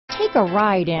Take a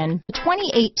ride in the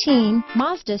 2018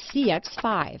 Mazda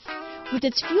CX-5. With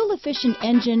its fuel-efficient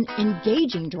engine,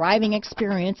 engaging driving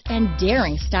experience, and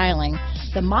daring styling,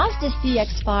 the Mazda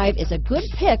CX-5 is a good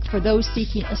pick for those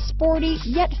seeking a sporty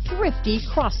yet thrifty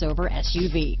crossover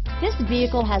SUV. This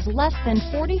vehicle has less than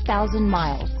 40,000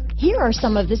 miles. Here are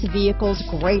some of this vehicle's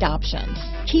great options: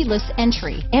 keyless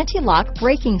entry, anti-lock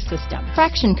braking system,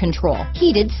 traction control,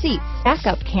 heated seats,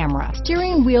 backup camera,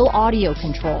 steering wheel audio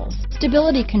controls,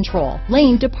 stability control,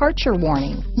 lane departure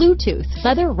warning, Bluetooth,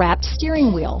 leather-wrapped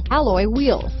steering wheel, alloy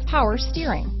wheels, power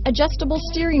steering, adjustable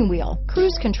steering wheel,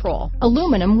 cruise control,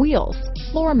 aluminum wheels,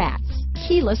 floor mats,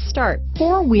 keyless start,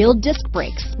 four-wheel disc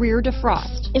brakes, rear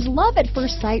defrost. Is love at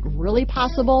first sight really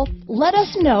possible? Let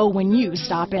us know when you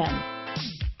stop in.